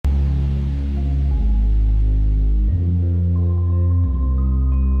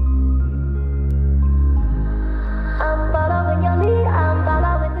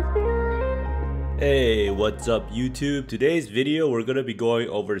What's up YouTube? Today's video we're going to be going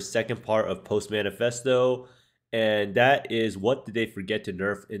over the second part of Post Manifesto, and that is what did they forget to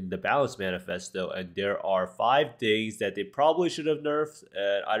nerf in the Balance Manifesto. And there are 5 things that they probably should have nerfed,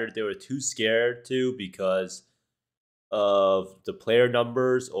 and either they were too scared to because of the player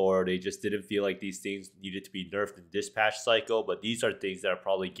numbers, or they just didn't feel like these things needed to be nerfed in this patch cycle. But these are things that are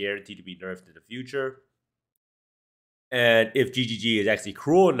probably guaranteed to be nerfed in the future. And if GGG is actually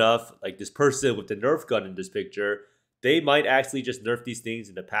cruel enough, like this person with the Nerf gun in this picture, they might actually just nerf these things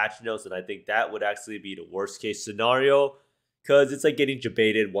in the patch notes. And I think that would actually be the worst case scenario, because it's like getting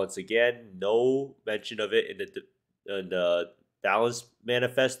debated once again. No mention of it in the Balance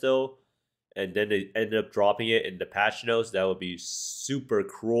Manifesto. And then they ended up dropping it in the patch notes. That would be super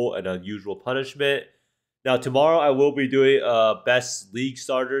cruel and unusual punishment. Now, tomorrow I will be doing a best league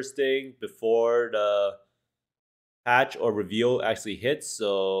starters thing before the patch or reveal actually hits,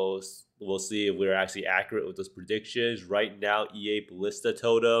 so we'll see if we're actually accurate with those predictions. Right now, EA Ballista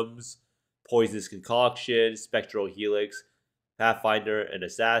Totems, Poisonous Concoction, Spectral Helix, Pathfinder and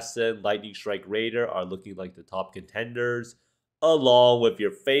Assassin, Lightning Strike Raider are looking like the top contenders, along with your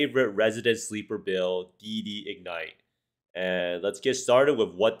favorite resident sleeper build, DD Ignite. And let's get started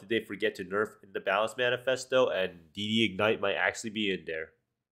with what did they forget to nerf in the Balance Manifesto, and DD Ignite might actually be in there.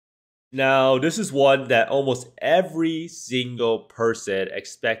 Now, this is one that almost every single person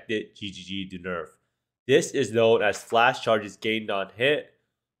expected GGG to nerf. This is known as flash charges gained on hit,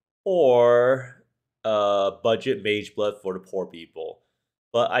 or budget mage blood for the poor people.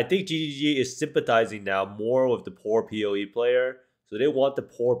 But I think GGG is sympathizing now more with the poor PoE player, so they want the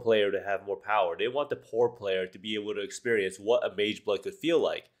poor player to have more power. They want the poor player to be able to experience what a mage blood could feel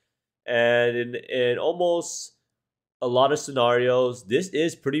like. And in almost a lot of scenarios, this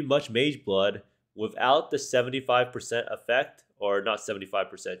is pretty much mage blood without the 75% effect, or not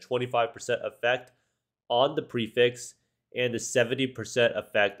 75%, 25% effect on the prefix and the 70%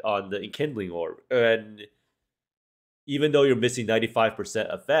 effect on the enkindling orb. And even though you're missing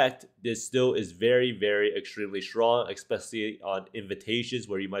 95% effect, this still is very, very extremely strong, especially on invitations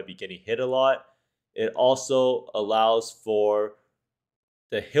where you might be getting hit a lot. It also allows for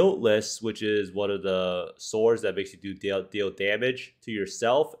the Hiltless, which is one of the swords that makes you deal damage to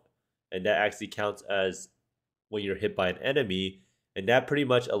yourself, and that actually counts as when you're hit by an enemy, and that pretty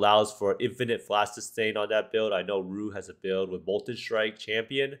much allows for infinite flash sustain on that build. I know Rue has a build with Molten Strike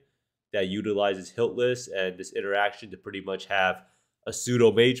Champion that utilizes Hiltless and this interaction to pretty much have a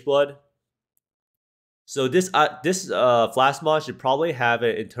pseudo mage blood. So this flash mod should probably have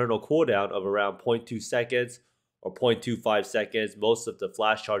an internal cooldown of around 0.2 seconds or 0.25 seconds. Most of the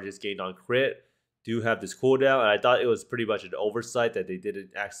flash charges gained on crit do have this cooldown, and I thought it was pretty much an oversight that they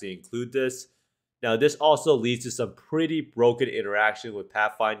didn't actually include this. Now, this also leads to some pretty broken interaction with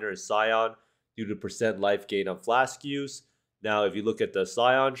Pathfinder and Scion due to percent life gain on flask use. Now, if you look at the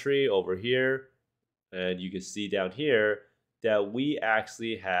Scion tree over here, and you can see down here that we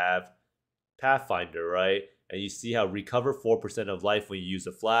actually have Pathfinder, right? And you see how recover 4% of life when you use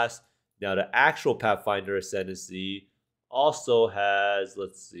a flask. Now, the actual Pathfinder Ascendancy also has,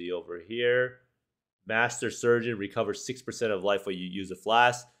 let's see over here, Master Surgeon recovers 6% of life when you use a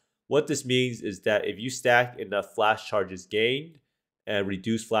flask. What this means is that if you stack enough flash charges gained and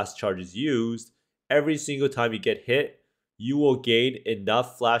reduce flash charges used, every single time you get hit, you will gain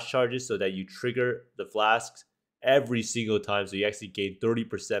enough flash charges so that you trigger the flasks every single time. So you actually gain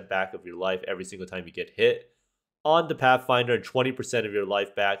 30% back of your life every single time you get hit on the Pathfinder and 20% of your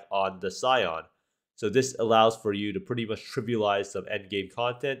life back on the Scion. So this allows for you to pretty much trivialize some endgame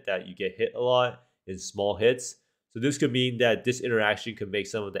content that you get hit a lot in small hits. So this could mean that this interaction could make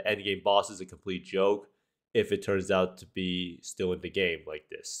some of the endgame bosses a complete joke if it turns out to be still in the game like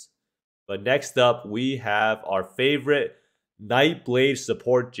this. But next up, we have our favorite Nightblade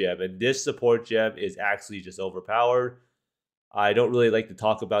support gem. And this support gem is actually just overpowered. I don't really like to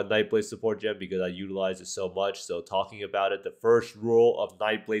talk about Nightblade support gem because I utilize it so much. So talking about it, the first rule of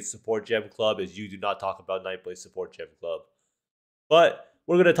Nightblade support gem club is you do not talk about Nightblade support gem club. But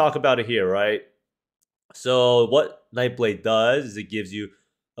we're going to talk about it here, right? So what Nightblade does is it gives you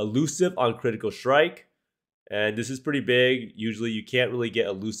elusive on critical strike. And this is pretty big. Usually you can't really get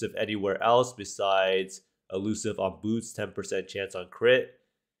elusive anywhere else besides elusive on boots, 10% chance on crit.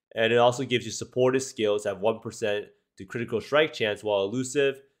 And it also gives you supported skills at 1% to critical strike chance while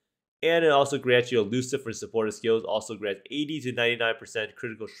elusive, and it also grants you elusive for supported skills. Also grants 80 to 99%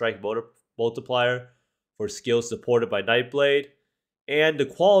 critical strike multiplier for skills supported by Nightblade, and the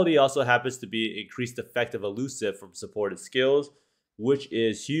quality also happens to be increased effect of elusive from supported skills, which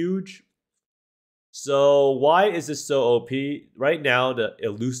is huge. So why is this so OP? Right now, the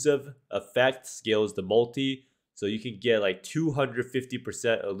elusive effect scales the multi. So you can get like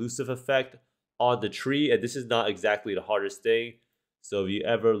 250% elusive effect on the tree. And this is not exactly the hardest thing. So if you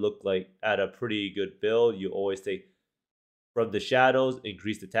ever look like at a pretty good build, you always take from the shadows,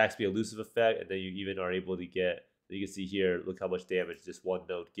 increase the attack speed elusive effect. And then you even are able to get, you can see here, look how much damage this one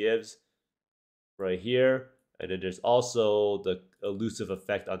node gives right here. And then there's also the elusive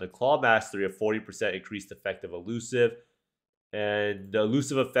effect on the Claw Mastery of 40% increased effect of elusive. And the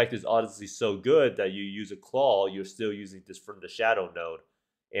elusive effect is honestly so good that you use a Claw, you're still using this from the Shadow node.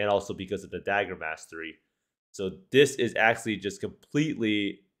 And also because of the Dagger Mastery. So this is actually just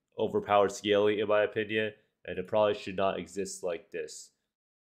completely overpowered scaling in my opinion. And it probably should not exist like this.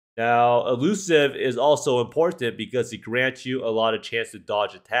 Now, elusive is also important because it grants you a lot of chance to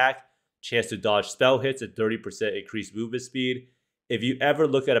dodge attack, chance to dodge spell hits, and 30% increased movement speed. If you ever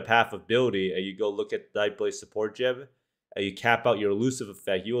look at a path of ability and you go look at Nightblade support gem and you cap out your elusive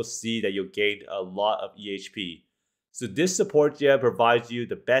effect, you will see that you'll gain a lot of EHP. So this support gem provides you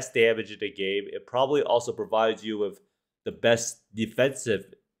the best damage in the game. It probably also provides you with the best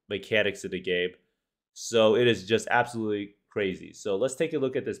defensive mechanics in the game. So it is just absolutely crazy. So let's take a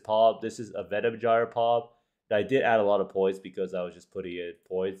look at this POB. This is a Venom Gyre POB. I did add a lot of points because I was just putting in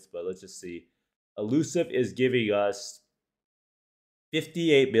points, but let's just see. Elusive is giving us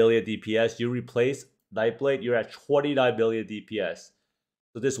 58 million DPS. You replace Nightblade, you're at 29 million DPS.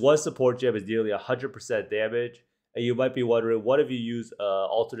 So this one support gem is nearly 100% damage. And you might be wondering, what if you use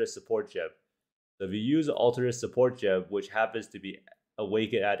alternate support gem? So if you use an alternate support gem, which happens to be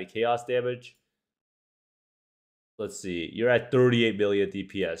Awaken added chaos damage, let's see, you're at 38 million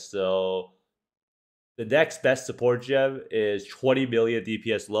DPS. So the next best support gem is 20 million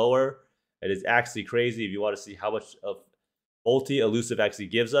DPS lower. And it's actually crazy if you want to see how much of multi-elusive actually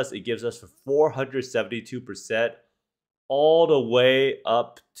gives us. It gives us for 472% all the way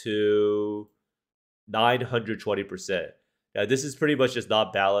up to 920%. Now, this is pretty much just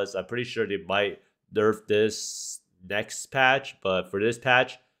not balanced. I'm pretty sure they might nerf this next patch. But for this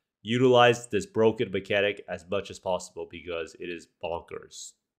patch, utilize this broken mechanic as much as possible because it is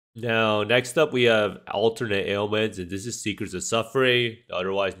bonkers. Now, next up, we have alternate ailments, and this is Secrets of Suffering,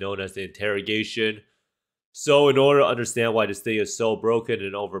 otherwise known as the Interrogation. So, in order to understand why this thing is so broken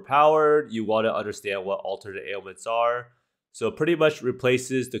and overpowered, you want to understand what alternate ailments are. So, it pretty much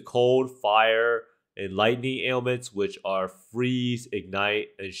replaces the cold, fire, and lightning ailments, which are freeze, ignite,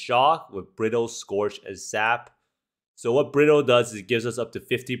 and shock, with brittle, scorch, and sap. So, what brittle does is it gives us up to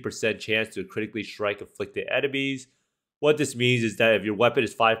 50% chance to critically strike afflicted enemies. What this means is that if your weapon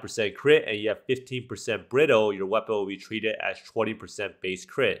is 5% crit and you have 15% brittle, your weapon will be treated as 20% base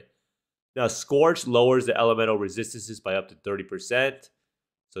crit. Now, Scorch lowers the elemental resistances by up to 30%.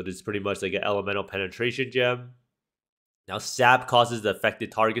 So this is pretty much like an elemental penetration gem. Now, Sap causes the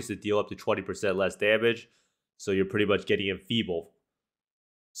affected targets to deal up to 20% less damage. So you're pretty much getting enfeebled.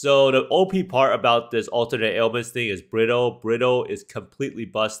 So the OP part about this alternate ailments thing is Brittle. Brittle is completely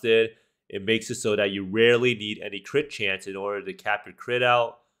busted. It makes it so that you rarely need any crit chance in order to cap your crit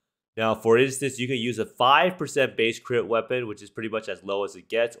out. Now, for instance, you can use a 5% base crit weapon, which is pretty much as low as it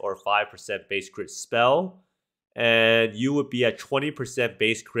gets, or 5% base crit spell. And you would be at 20%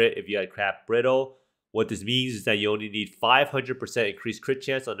 base crit if you had crap brittle. What this means is that you only need 500% increased crit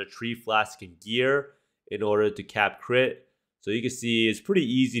chance on the tree, flask, and gear in order to cap crit. So you can see it's pretty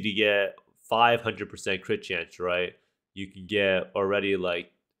easy to get 500% crit chance, right? You can get already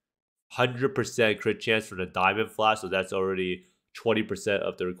like 100% crit chance from the diamond flash, so that's already 20%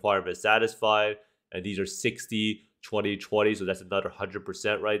 of the requirement satisfied. And these are 60, 20, 20, so that's another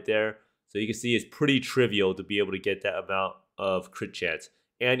 100% right there. So you can see it's pretty trivial to be able to get that amount of crit chance.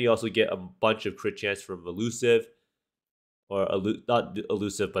 And you also get a bunch of crit chance from elusive, or not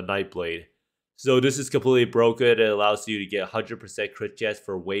elusive, but Nightblade. So this is completely broken. It allows you to get 100% crit chance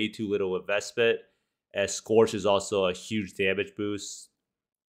for way too little investment. And Scorch is also a huge damage boost.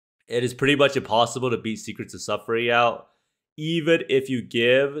 It is pretty much impossible to beat Secrets of Suffering out. Even if you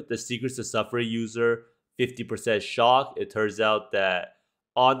give the Secrets of Suffering user 50% shock, it turns out that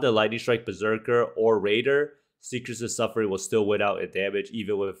on the Lightning Strike Berserker or Raider, Secrets of Suffering will still win out in damage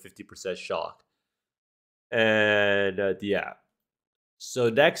even with a 50% shock. And yeah. So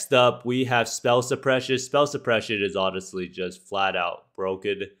next up, we have Spell Suppression. Spell Suppression is honestly just flat out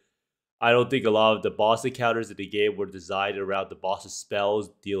broken. I don't think a lot of the boss encounters in the game were designed around the boss's spells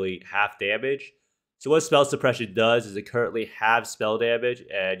dealing half damage. So what Spell Suppression does is it currently halves spell damage,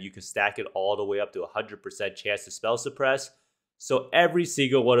 and you can stack it all the way up to 100% chance to spell suppress. So every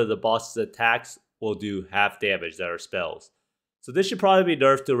single one of the boss's attacks will do half damage that are spells. So this should probably be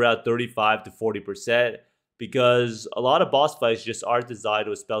nerfed to around 35 to 40% because a lot of boss fights just aren't designed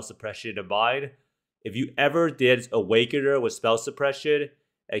with spell suppression in mind. If you ever did Awakener with spell suppression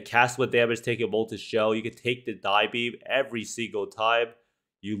and cast with damage taking molten shell, you can take the die beam every single time.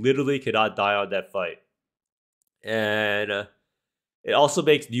 You literally cannot die on that fight. And it also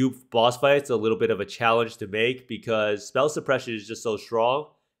makes new boss fights a little bit of a challenge to make because spell suppression is just so strong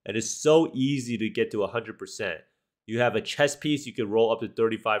and it's so easy to get to 100%. You have a chest piece, you can roll up to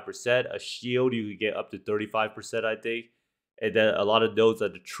 35%. A shield, you can get up to 35%, I think. And then a lot of nodes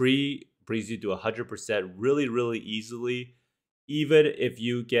on the tree brings you to 100% really, really easily. Even if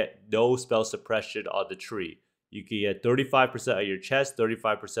you get no spell suppression on the tree. You can get 35% on your chest,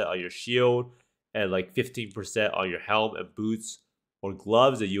 35% on your shield, and like 15% on your helm and boots or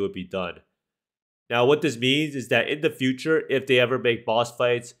gloves, and you would be done. Now, what this means is that in the future, if they ever make boss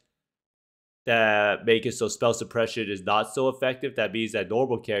fights that make it so spell suppression is not so effective, that means that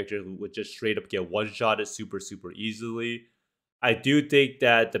normal characters would just straight up get one-shotted super, super easily. I do think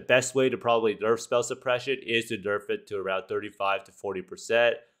that the best way to probably nerf spell suppression is to nerf it to around 35 to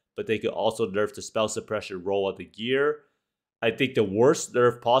 40%, but they could also nerf the spell suppression roll on the gear. I think the worst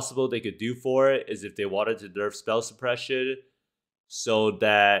nerf possible they could do for it is if they wanted to nerf spell suppression so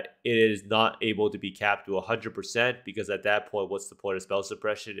that it is not able to be capped to 100%, because at that point, what's the point of spell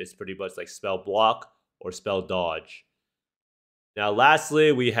suppression? It's pretty much like spell block or spell dodge. Now,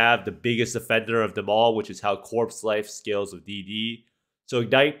 lastly, we have the biggest offender of them all, which is how corpse life scales with DD. So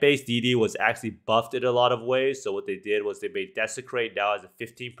Ignite-based DD was actually buffed in a lot of ways. So what they did was they made Desecrate now has a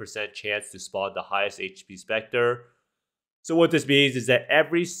 15% chance to spawn the highest HP Spectre. So what this means is that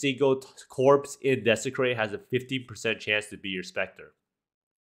every single corpse in Desecrate has a 15% chance to be your Spectre.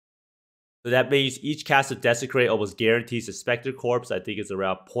 So that means each cast of Desecrate almost guarantees a Spectre corpse. I think it's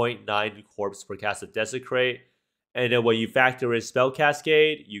around 0.9 corpse per cast of Desecrate. And then when you factor in Spell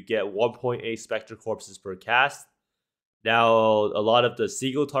Cascade, you get 1.8 Spectre corpses per cast. Now, a lot of the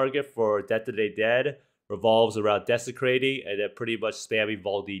single target for Death to the Dead revolves around Desecrating and then pretty much spamming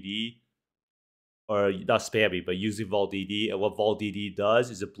Vol DD. Or not spamming, but using Vol DD. And what Vol DD does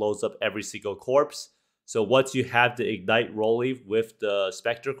is it blows up every single corpse. So once you have the Ignite rolling with the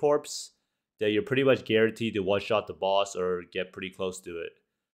Spectre corpse, then you're pretty much guaranteed to one-shot the boss or get pretty close to it.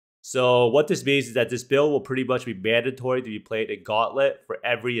 So what this means is that this build will pretty much be mandatory to be played in Gauntlet for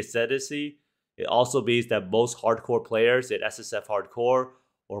every Ascendancy. It also means that most hardcore players in SSF Hardcore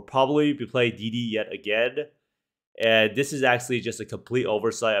will probably be playing DD yet again. And this is actually just a complete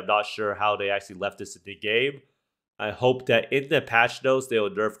oversight. I'm not sure how they actually left this in the game. I hope that in the patch notes, they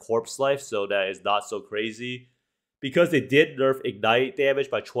will nerf Corpse Life so that it's not so crazy. Because they did nerf Ignite damage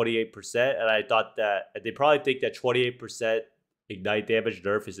by 28%, and I thought that, and they probably think that 28% Ignite damage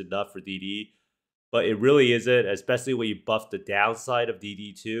nerf is enough for DD. But it really isn't, especially when you buff the downside of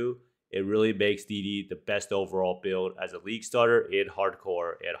DD2. It really makes DD the best overall build as a League starter in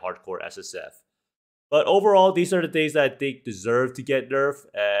Hardcore and Hardcore SSF. But overall, these are the things that I think deserve to get nerfed.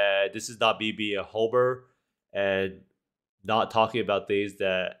 This is not me being a homer and not talking about things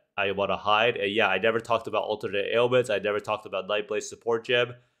that I want to hide. And yeah, I never talked about alternate ailments. I never talked about Nightblade support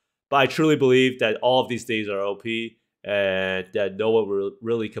gem. But I truly believe that all of these things are OP and that no one will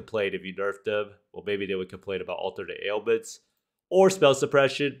really complain if you nerf them. Well, maybe they would complain about alternate ailments or spell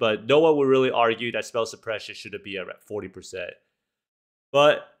suppression, but no one would really argue that spell suppression shouldn't be at 40%.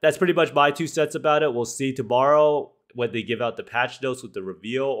 But that's pretty much my 2 cents about it. We'll see tomorrow when they give out the patch notes with the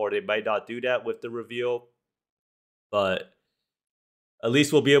reveal, or they might not do that with the reveal. But at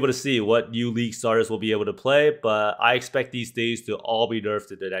least we'll be able to see what new League starters will be able to play. But I expect these things to all be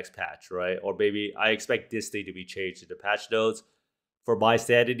nerfed in the next patch, right? Or maybe I expect this thing to be changed in the patch notes for my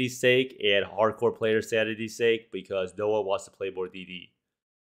sanity's sake and hardcore player sanity's sake, because no one wants to play more DD.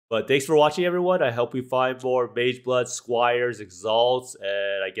 But thanks for watching, everyone. I hope we find more Mageblood, Squires, Exalts,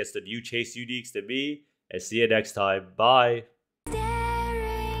 and I guess the new Chase Uniques to me. And see you next time. Bye.